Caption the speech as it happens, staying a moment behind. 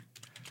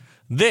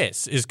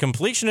This is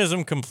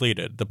Completionism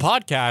Completed, the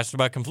podcast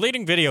about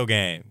completing video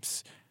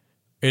games.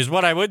 Is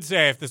what I would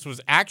say if this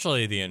was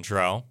actually the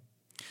intro.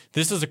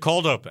 This is a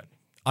cold open.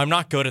 I'm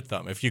not good at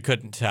them, if you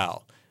couldn't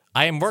tell.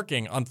 I am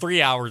working on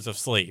 3 hours of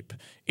sleep.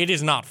 It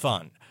is not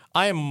fun.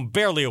 I am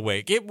barely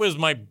awake. It was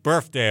my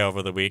birthday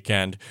over the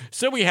weekend,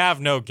 so we have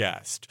no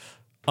guest.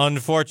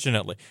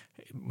 Unfortunately.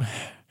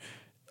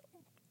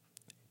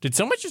 Did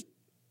someone just...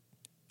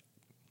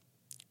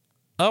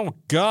 Oh,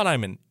 God,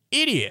 I'm an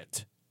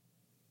idiot.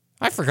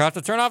 I forgot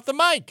to turn off the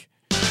mic.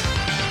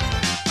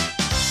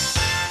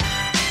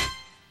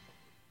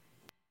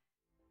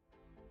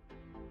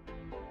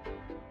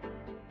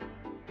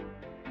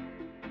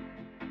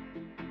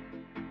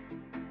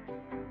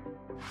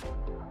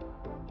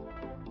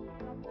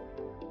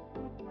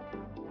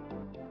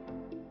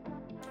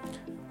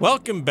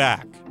 Welcome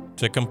back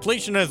to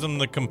Completionism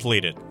the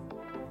Completed.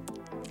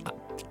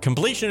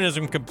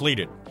 Completionism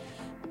Completed.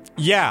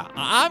 Yeah,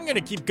 I'm going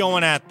to keep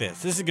going at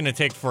this. This is going to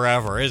take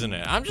forever, isn't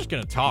it? I'm just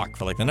going to talk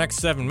for like the next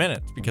 7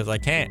 minutes because I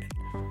can.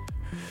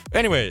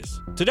 Anyways,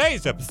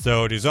 today's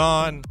episode is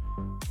on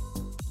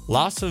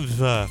loss of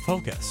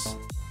focus.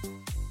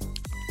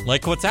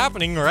 Like what's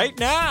happening right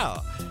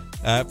now.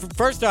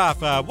 First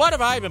off, what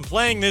have I been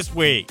playing this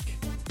week?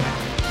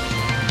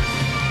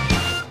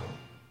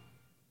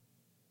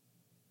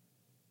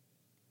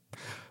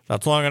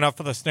 That's long enough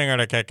for the stinger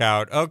to kick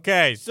out.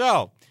 Okay,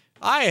 so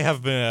I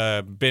have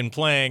been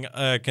playing,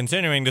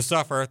 continuing to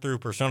suffer through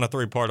Persona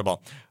 3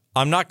 Portable.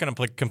 I'm not going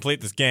to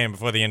complete this game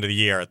before the end of the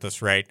year at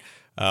this rate.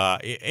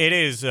 It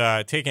is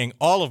taking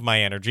all of my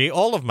energy,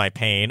 all of my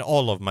pain,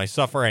 all of my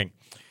suffering.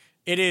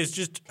 It is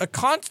just a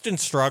constant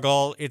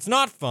struggle. It's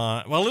not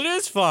fun. Well, it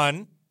is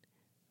fun.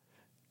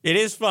 It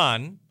is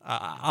fun.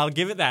 I'll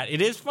give it that.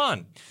 It is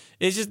fun.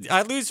 It's just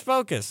I lose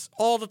focus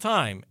all the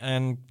time,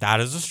 and that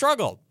is a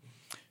struggle.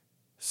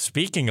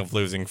 Speaking of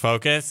losing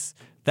focus,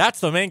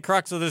 that's the main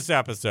crux of this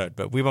episode,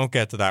 but we won't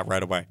get to that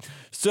right away.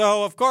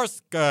 So, of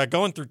course,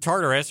 going through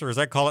Tartarus, or as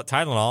I call it,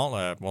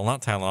 Tylenol. Well,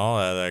 not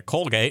Tylenol, the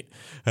Colgate,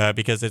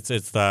 because it's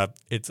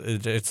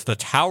the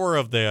tower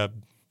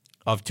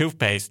of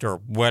toothpaste or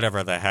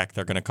whatever the heck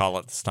they're going to call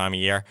it this time of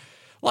year.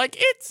 Like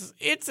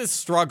it's a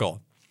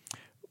struggle,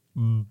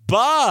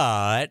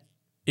 but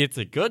it's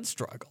a good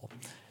struggle.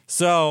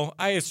 So,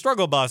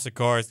 struggle bus, of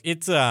course.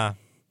 It's a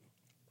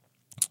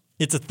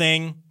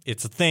thing.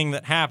 It's a thing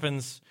that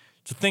happens.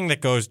 It's a thing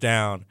that goes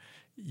down.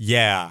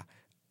 Yeah.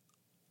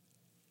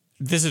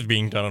 This is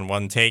being done in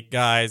one take,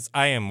 guys.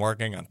 I am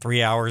working on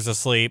 3 hours of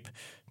sleep.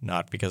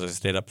 Not because I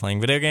stayed up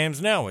playing video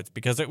games. No, it's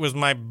because it was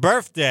my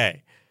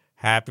birthday.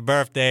 Happy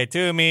birthday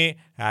to me.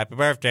 Happy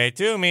birthday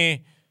to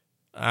me.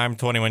 I'm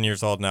 21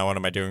 years old now. What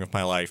am I doing with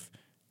my life?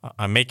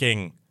 I'm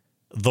making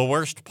the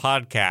worst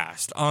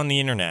podcast on the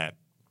internet.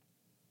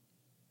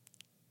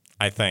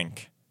 I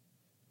think.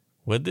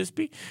 Would this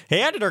be?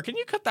 Hey, editor, can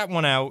you cut that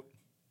one out?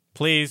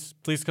 Please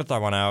cut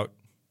that one out.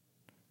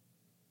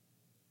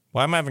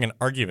 Why am I having an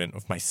argument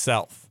with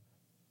myself?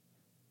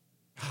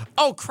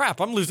 Oh, crap,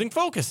 I'm losing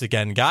focus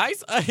again,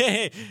 guys.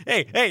 Hey,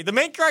 the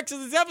main crux of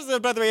this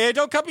episode, by the way, hey,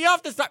 don't cut me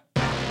off this time.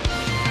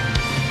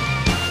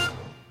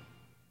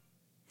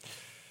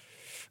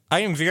 I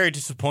am very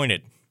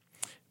disappointed.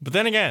 But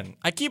then again,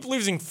 I keep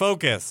losing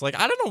focus. Like,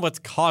 I don't know what's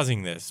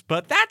causing this,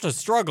 but that's a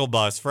struggle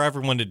bus for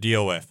everyone to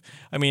deal with.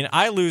 I mean,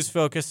 I lose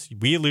focus.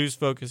 We lose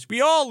focus.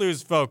 We all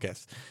lose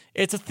focus.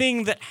 It's a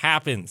thing that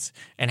happens.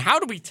 And how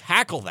do we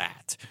tackle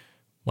that?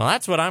 Well,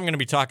 that's what I'm going to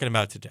be talking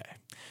about today.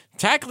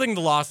 Tackling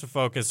the loss of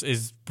focus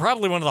is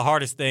probably one of the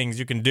hardest things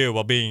you can do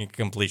while being a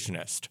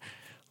completionist.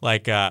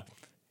 Like,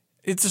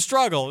 it's a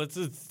struggle.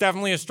 It's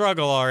definitely a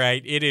struggle, all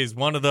right. It is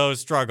one of those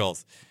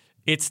struggles.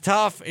 It's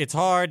tough. It's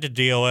hard to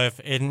deal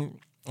with. And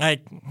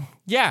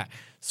yeah.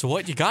 So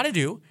what you got to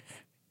do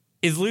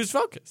is lose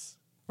focus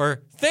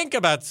or think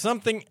about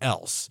something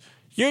else.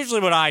 Usually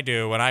what I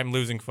do when I'm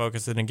losing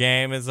focus in a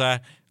game is I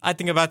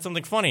think about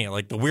something funny,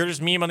 like the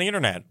weirdest meme on the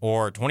internet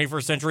or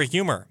 21st century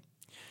humor.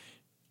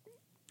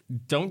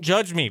 Don't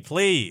judge me,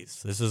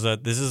 please. This is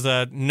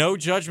a no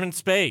judgment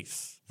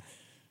space.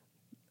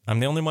 I'm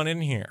the only one in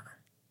here.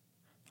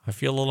 I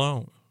feel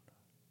alone.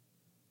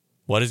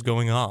 What is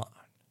going on?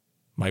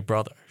 My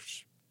brothers.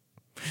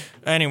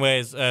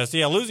 Anyways, so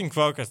yeah, losing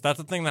focus, that's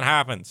a thing that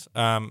happens.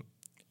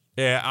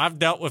 Yeah, I've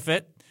dealt with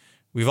it.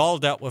 We've all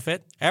dealt with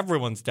it.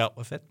 Everyone's dealt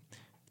with it.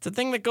 It's a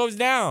thing that goes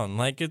down.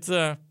 Like it's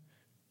a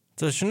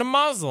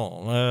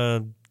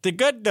shenamazel, the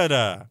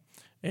good-da-da,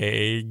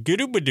 a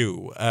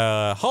goodoo-badoo,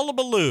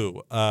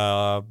 hullabaloo,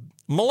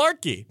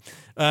 malarkey.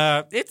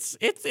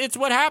 It's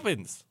what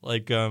happens.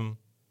 Like,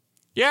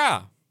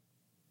 yeah,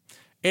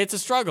 it's a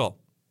struggle.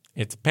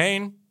 It's a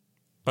pain,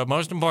 but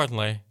most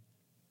importantly,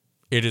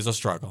 it is a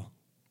struggle.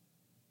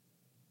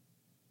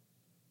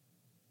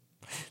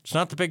 It's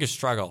not the biggest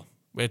struggle,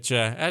 which,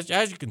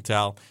 as you can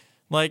tell,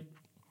 like,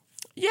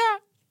 yeah,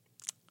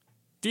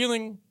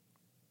 dealing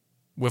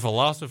with a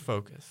loss of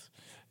focus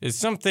is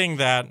something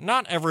that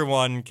not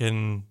everyone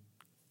can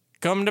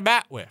come to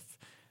bat with.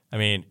 I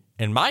mean,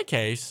 In my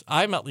case,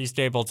 I'm at least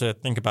able to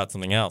think about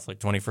something else, like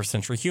 21st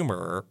century humor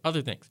or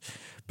other things.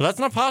 But that's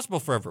not possible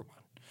for everyone.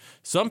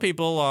 Some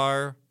people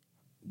are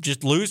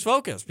just lose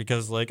focus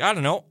because, like, I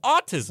don't know,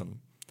 autism.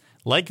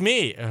 Like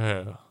me.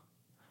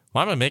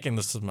 Why am I making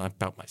this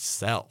about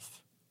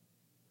myself?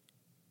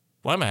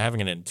 Why am I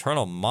having an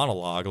internal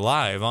monologue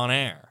live on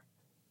air?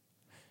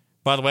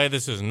 By the way,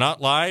 this is not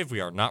live.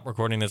 We are not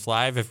recording this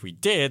live. If we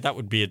did, that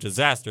would be a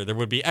disaster. There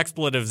would be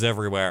expletives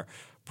everywhere,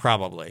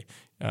 probably.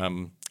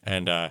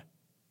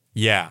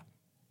 Yeah.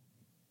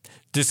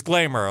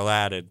 Disclaimer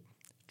added.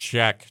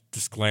 Check.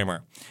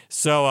 Disclaimer.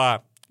 So,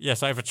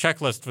 yes, I have a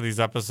checklist for these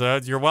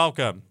episodes. You're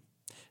welcome.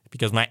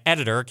 Because my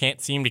editor can't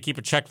seem to keep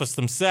a checklist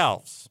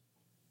themselves.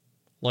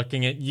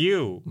 Looking at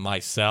you,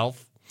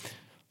 myself.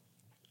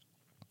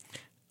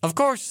 Of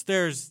course,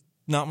 there's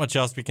not much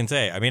else we can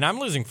say. I mean, I'm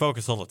losing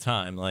focus all the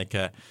time. Like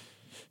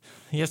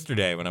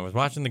yesterday when I was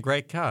watching the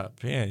Grey Cup.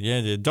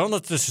 Yeah. Don't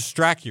let this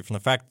distract you from the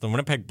fact that the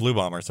Winnipeg Blue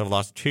Bombers have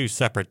lost 2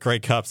 separate Grey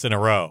Cups in a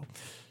row.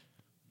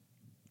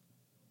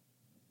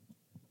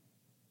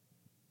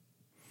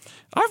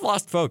 I've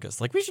lost focus.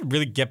 Like, we should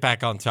really get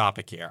back on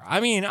topic here. I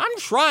mean, I'm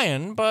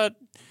trying, but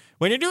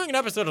when you're doing an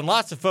episode on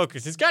lots of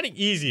focus, it's kind of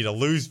easy to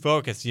lose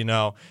focus, you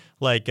know?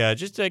 Like,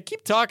 just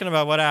keep talking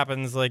about what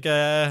happens. Like,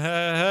 hey.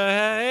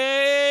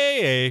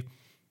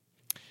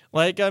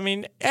 Like, I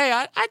mean, hey,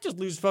 I just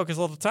lose focus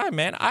all the time,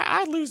 man.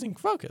 I'm losing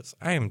focus.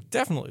 I am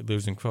definitely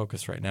losing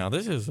focus right now.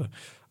 This is,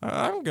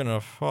 I'm going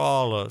to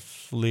fall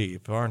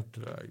asleep, aren't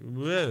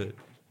I?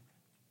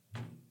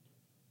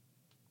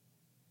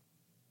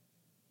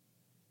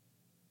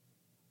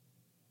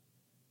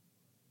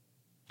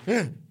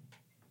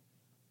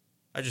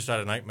 I just had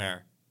a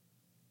nightmare.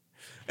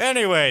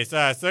 Anyways,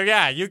 so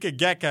yeah, you could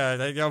get,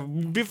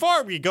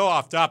 before we go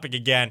off topic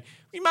again,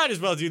 we might as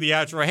well do the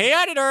outro. Hey,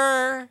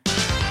 editor!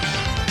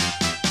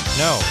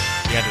 No,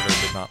 the editor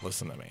did not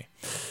listen to me.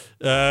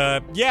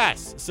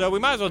 Yes, so we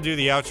might as well do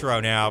the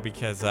outro now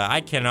because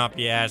I cannot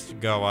be asked to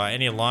go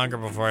any longer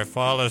before I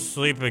fall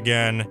asleep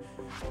again.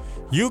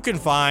 You can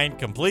find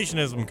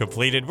Completionism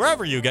Completed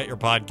wherever you get your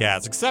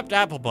podcasts, except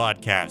Apple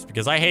Podcasts,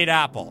 because I hate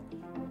Apple.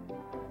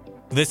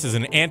 This is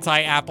an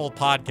anti-Apple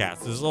podcast.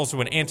 This is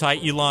also an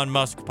anti-Elon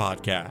Musk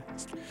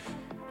podcast.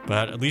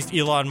 But at least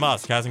Elon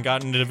Musk hasn't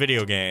gotten into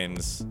video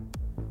games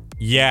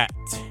yet.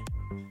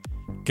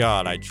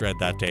 God, I dread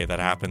that day that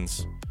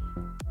happens.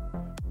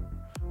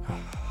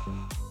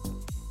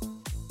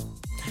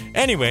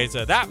 Anyways,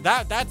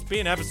 that's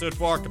been episode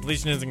 4.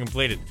 Completionism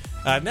Completed.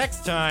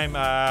 Next time,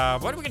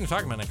 what are we going to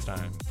talk about next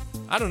time?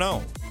 I don't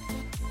know.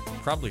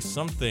 Probably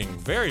something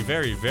very,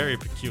 very, very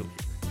peculiar.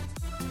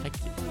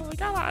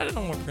 I don't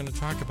know what we're going to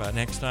talk about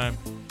next time.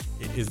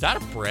 Is that a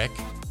brick?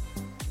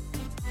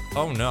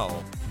 Oh,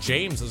 no.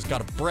 James has got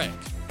a brick.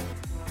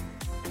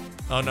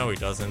 Oh, no, he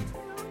doesn't.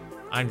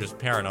 I'm just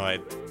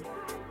paranoid.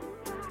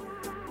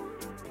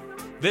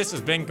 This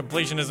has been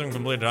Completionism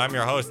Completed. I'm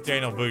your host,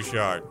 Daniel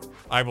Bouchard.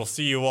 I will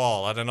see you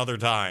all at another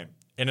time,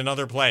 in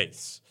another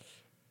place,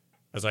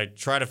 as I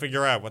try to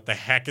figure out what the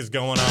heck is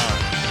going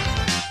on.